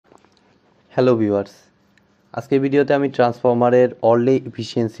Hello viewers, আজকের ভিডিওতে আমি ট্রান্সফরমারের অর্লে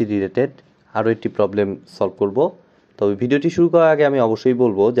এফিসিয়েন্সি রিলেটেড আরও একটি প্রবলেম সলভ করব। তবে ভিডিওটি শুরু করার আগে আমি অবশ্যই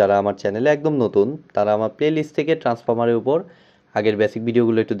বলবো, যারা আমার চ্যানেলে একদম নতুন তারা আমার প্লেলিস্ট থেকে ট্রান্সফরমারের উপর আগের বেসিক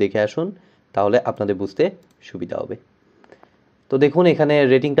ভিডিওগুলো একটু দেখে আসুন, তাহলে আপনাদের বুঝতে সুবিধা হবে। তো দেখুন, এখানে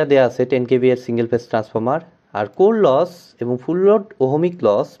রেটিংটা দেওয়া আছে 10 kV এর সিঙ্গেল ফেজ ট্রান্সফরমার, আর কোর লস এবং ফুল লোড ওহমিক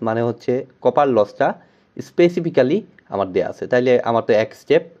লস মানে হচ্ছে কপার লসটা স্পেসিফিক্যালি আমার দেওয়া আছে। তাইলে আমার তো এক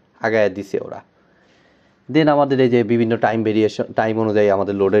স্টেপ আগায় দিছে ওরা। দেন আমাদের এই যে বিভিন্ন টাইম অনুযায়ী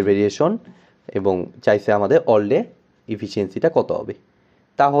আমাদের লোডের ভেরিয়েশন এবং চাইছে আমাদের অল ডে ইফিসিয়েন্সিটা কত হবে।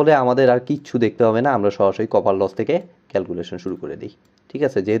 তাহলে আমাদের আর কিচ্ছু দেখতে হবে না, আমরা সরাসরি কপার লস থেকে ক্যালকুলেশন শুরু করে দিই। ঠিক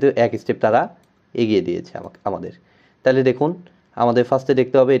আছে, যেহেতু এক স্টেপ তারা এগিয়ে দিয়েছে আমাদের। তাহলে দেখুন, আমাদের ফার্স্টে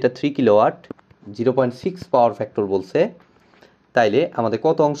দেখতে হবে এটা 3 কিলোওয়াট, 0.6 পাওয়ার ফ্যাক্টর বলছে। তাইলে আমাদের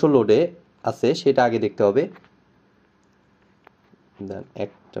কত অংশ লোডে আছে সেটা আগে দেখতে হবে। দেন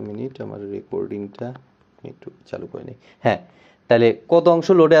একটা মিনিট, আমার রেকর্ডিংটা একটু চালু করে নিই। হ্যাঁ, তাহলে কত অংশ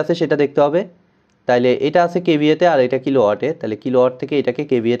লোডে আছে সেটা দেখতে হবে। তাহলে এটা আছে কেভিএতে আর এটা কিলোওয়াটে। তাহলে কিলোওয়াট থেকে এটাকে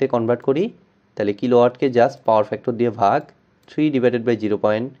কেভিএতে কনভার্ট করি। তাহলে কিলোওয়াটকে জাস্ট পাওয়ার ফ্যাক্টর দিয়ে ভাগ 3 ডিভাইডেড বাই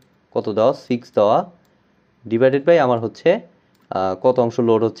 0. কত দেওয়া 6 দেওয়া ডিভাইডেড বাই আমার হচ্ছে কত অংশ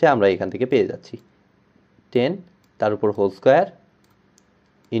লোড হচ্ছে আমরা এখান থেকে পেয়ে যাচ্ছি 10, তার উপর হোল স্কোয়ার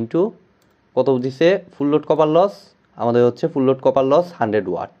ইন্টু কত দিছে ফুল লোড কপার লস আমাদের হচ্ছে full load copper loss 100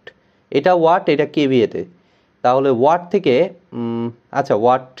 watt. এটা ওয়াট, এটা কেভিএতে। তাহলে ওয়াট থেকে আচ্ছা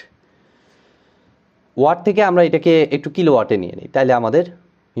ওয়াট থেকে আমরা এটাকে একটু কিলোওয়াটে নিয়ে নিই, তাহলে আমাদের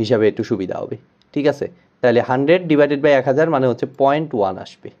হিসাবে একটু সুবিধা হবে। ঠিক আছে, তাহলে 100 ডিভাইডেড বাই 1000 মানে হচ্ছে 0.1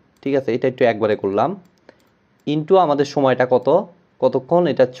 আসবে। ঠিক আছে, এটা একটু একবারে করলাম। ইন্টু আমাদের সময়টা কতক্ষণ,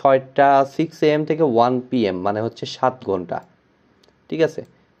 এটা 6 AM থেকে 1 PM মানে হচ্ছে 7 ঘন্টা। ঠিক আছে,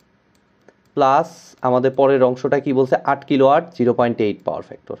 প্লাস আমাদের পরের অংশটা কি বলছে 8 কিলোওয়াট 0.8 পাওয়ার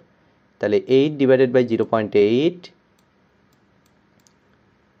ফ্যাক্টর। তাহলে 8 ডিভাইডেড বাই 0.8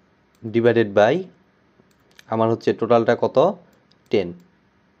 ডিভাইডেড বাই আমার হচ্ছে টোটালটা কত 10।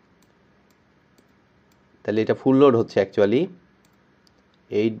 তাহলে এটা ফুল লোড হচ্ছে অ্যাকচুয়ালি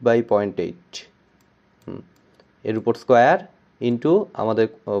 8/0.8 এর উপর স্কোয়ার ইন্টু আমাদের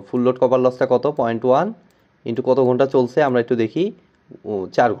ফুল লোড কপার লসটা কত 0.1 ইন্টু কত ঘন্টা চলছে আমরা একটু দেখি,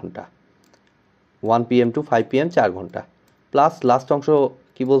 4 ঘন্টা, 1 PM টু 5 PM 4 ঘন্টা। প্লাস লাস্ট অংশ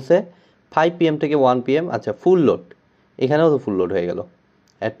কি বলছে 5 PM থেকে 1 PM। আচ্ছা, ফুল লোড, এখানেও তো ফুল লোড হয়ে গেল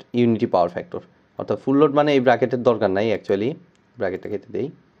অ্যাট ইউনিটি পাওয়ার ফ্যাক্টর। অর্থাৎ ফুল লোড মানে এই ব্র্যাকেটের দরকার নাই, অ্যাকচুয়ালি ব্র্যাকেটটা কেটে দেই।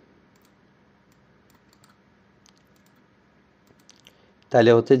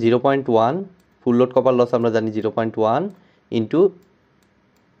 তাহলে হচ্ছে 0.1 ফুল লোড কপার লস আমরা জানি 0.1 ইন্টু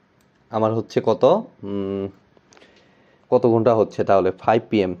আমার হচ্ছে কত ঘন্টা হচ্ছে তাহলে 5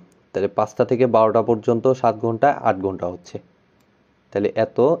 PM। তাহলে 5টা থেকে 12টা পর্যন্ত 7 ঘন্টা, 8 ঘন্টা হচ্ছে। তাহলে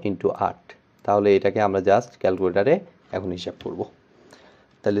এত ইন্টু 8, তাহলে এটাকে আমরা জাস্ট ক্যালকুলেটারে এখন হিসাব করব।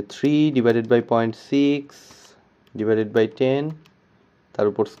 তাহলে 3 ডিভাইডেড বাই 0.6 ডিভাইডেড বাই 10 তার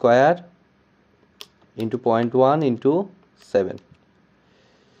উপর স্কোয়ার ইন্টু 0.1 ইন্টু 7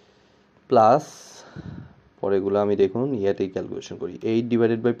 প্লাস পরেগুলো আমি দেখুন ইয়াতেই ক্যালকুলেশন করি। 8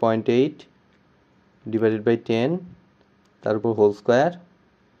 ডিভাইডেড বাই 0.8 ডিভাইডেড বাই 10 তার উপর whole square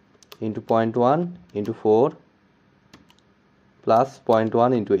into 0.1 into 4 plus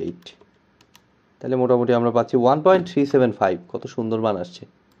 0.1 into 8। তাহলে মোটামুটি আমরা পাচ্ছি 1.375। কত সুন্দর মান আসছে।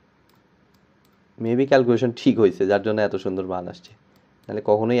 মেবি ক্যালকুলেশন ঠিক হয়েছে, যার জন্য এত সুন্দর মান আসছে। তাহলে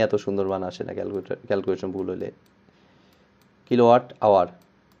কখনোই এত সুন্দর মান আসে না, ক্যালকুলেশন ভুল হলে। Kilowatt hour.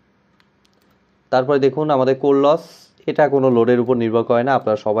 তারপরে দেখুন আমাদের কোর লস, এটা কোনো লোডের উপর নির্ভর করে না,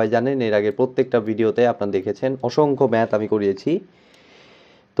 আপনারা সবাই জানেন। এর আগে প্রত্যেকটা ভিডিওতে আপনারা দেখেছেন, অসংখ্য ম্যাথ আমি করিয়েছি।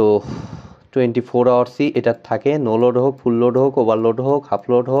 তো 24 আওয়ার্সই এটা থাকে, নো লোড হোক, ফুল লোড হোক, ওভারলোড হোক, হাফ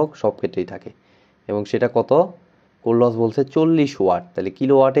লোড হোক, সব ক্ষেত্রেই থাকে। এবং সেটা কত কোর লস বলছে 40 ওয়াট। তাহলে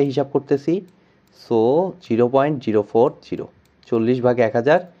কিলোওয়াটে হিসাব করতেছি, সো 0.040, 40 ভাগ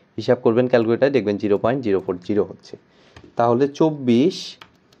 1000 হিসাব করবেন ক্যালকুলেটারে, দেখবেন 0.040 হচ্ছে। তাহলে 24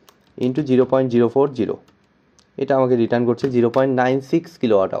 ইন্টু 0.040, এটা আমাকে রিটার্ন করছে 0.96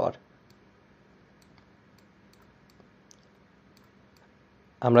 কিলোওয়াট আওয়ার।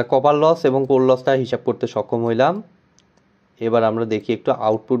 আমরা কপার লস এবং কোর লসটা হিসাব করতে সক্ষম হইলাম। এবার আমরা দেখি একটু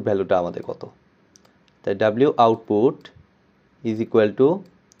আউটপুট ভ্যালুটা আমাদের কত। তাই W output is equal to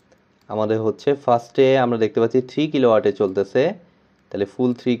আমাদের হচ্ছে ফার্স্টে আমরা দেখতে পাচ্ছি 3 কিলোওয়াটে চলতেছে, তাহলে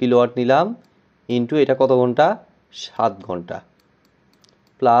ফুল 3 কিলোওয়াট নিলাম ইন্টু এটা কত ঘন্টা 7 ঘন্টা,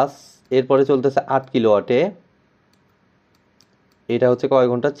 প্লাস এরপরে চলতেছে 8 কিলোওয়াটে, এটা হচ্ছে কয়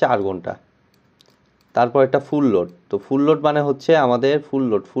ঘন্টা 4 ঘন্টা। তারপর একটা ফুল লোড, তো ফুল লোড মানে হচ্ছে আমাদের ফুল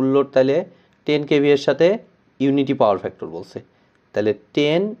লোড তাহলে 10 kV এর সাথে ইউনিটি পাওয়ার ফ্যাক্টর বলছে। তাহলে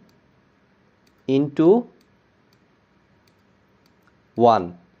 10 ইন্টু 1,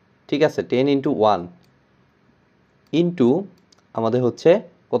 ঠিক আছে, 10 ইন্টু 1 ইন্টু আমাদের হচ্ছে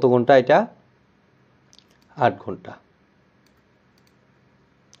কত ঘন্টা, এটা 8 ঘন্টা।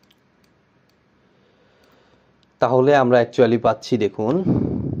 তাহলে আমরা অ্যাকচুয়ালি পাচ্ছি, দেখুন,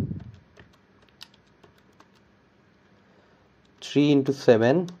 3 into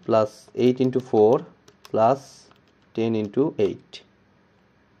 7 plus 8 into 4 plus 10 into 8,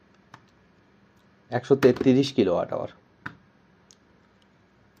 133 kilowatt hour.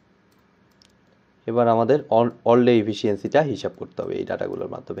 এবার আমাদের অল ডে এফিসিয়েন্সিটা হিসাব করতে হবে এই ডাটাগুলোর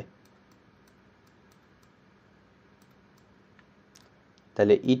মাধ্যমে।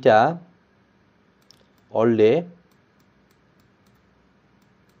 তাহলে এটা all day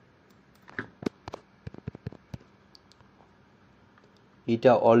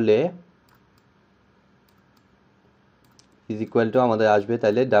is equal to আমাদের আসবে,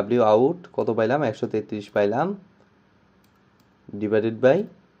 তাহলে ডাব্লিউ আউট কত পাইলাম, 133 পাইলাম, ডিভাইডেড বাই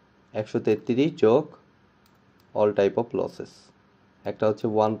 133 যোগ অল টাইপ অফ লসেস। একটা হচ্ছে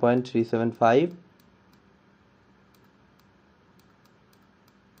 1.375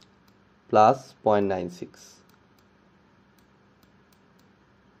 প্লাস 0.96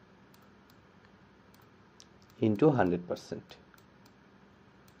 ইন্টু 100%।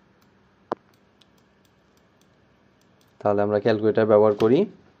 তাহলে আমরা ক্যালকুলেটর ব্যবহার করি,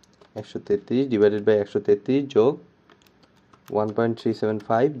 133 ডিভাইডেড বাই 133 যোগ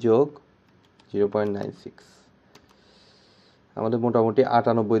 1.375 যোগ 0.96, আমাদের মোটামুটি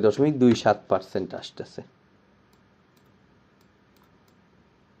 98.27% আসতেছে।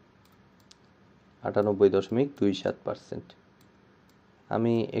 98.27%।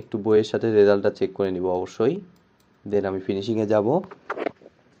 আমি একটু বইয়ের সাথে রেজাল্টটা চেক করে নিব অবশ্যই, দেন আমি ফিনিশিংয়ে যাব।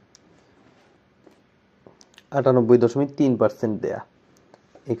 98.3% দেয়া।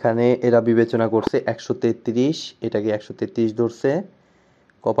 এখানে এরা বিবেচনা করছে 133, এটাকে 133 ধরছে,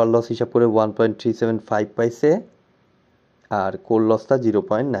 কপার লস হিসাব করে 1.375 পাইছে, আর কোর লসটা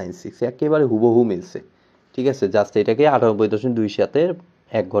 0.96, একেবারে হুবহু মিলছে, ঠিক আছে। জাস্ট এটাকে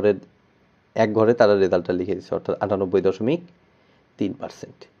 98.2 এক ঘরে তারা রেজাল্টটা লিখে দিচ্ছে, অর্থাৎ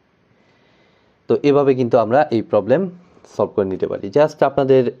 98.3%। তো এভাবে কিন্তু আমরা এই প্রবলেম সলভ করে নিতে পারি। জাস্ট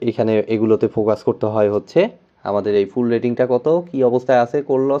আপনাদের এখানে এগুলোতে ফোকাস করতে হয় হচ্ছে আমাদের এই ফুল রেটিংটা কত, কি অবস্থায় আছে,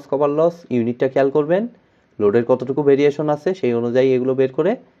 কোর লস, কপার লস, ইউনিটটা খেয়াল করবেন, লোডের কতটুকু ভেরিয়েশন আছে সেই অনুযায়ী এগুলো বের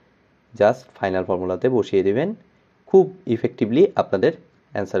করে জাস্ট ফাইনাল ফর্মুলাতে বসিয়ে দেবেন। খুব ইফেক্টিভলি আপনাদের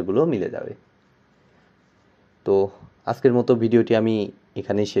অ্যান্সারগুলো মিলে যাবে। তো আজকের মতো ভিডিওটি আমি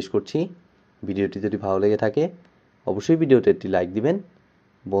এখানেই শেষ করছি। ভিডিওটি যদি ভালো লেগে থাকে অবশ্যই ভিডিওতে একটি লাইক দিবেন,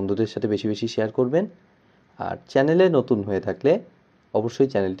 বন্ধুদের সাথে বেশি বেশি শেয়ার করবেন, আর চ্যানেলে নতুন হয়ে থাকলে অবশ্যই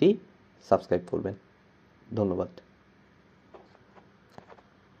চ্যানেলটি সাবস্ক্রাইব করবেন। ধন্যবাদ।